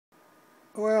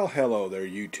Well, hello there,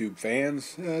 YouTube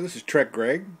fans. This is Trek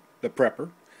Greg, the prepper,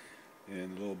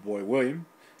 and the little boy William.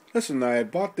 Listen, I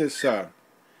had bought this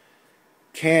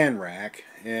can rack,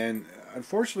 and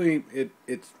unfortunately,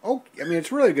 it's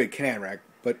really a good can rack,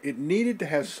 but it needed to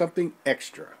have something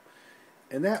extra,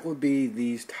 and that would be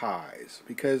these ties,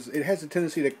 because it has a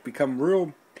tendency to become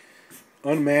real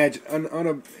it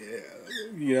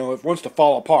wants to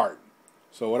fall apart.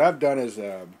 So what I've done is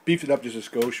beefed it up just a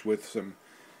skosh with some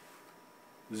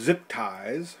zip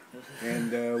ties,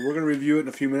 and we're going to review it in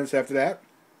a few minutes after that.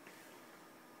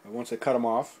 Once I cut them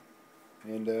off,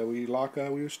 and we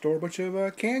store a bunch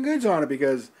of canned goods on it,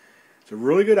 because it's a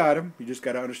really good item. You just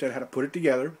got to understand how to put it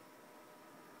together.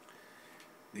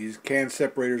 These can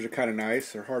separators are kind of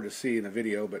nice. They're hard to see in the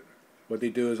video, but what they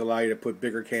do is allow you to put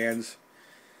bigger cans,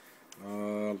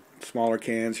 smaller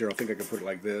cans. Here, I think I can put it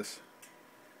like this.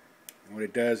 And what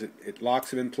it does, it locks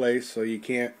them in place so you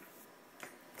can't,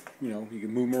 you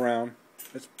can move them around.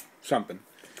 That's something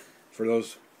for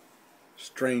those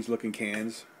strange looking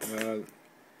cans.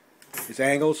 It's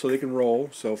angled so they can roll,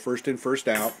 so first in, first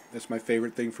out. That's my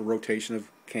favorite thing for rotation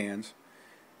of cans.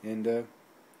 And we'll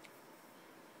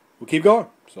keep going,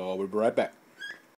 so we'll be right back.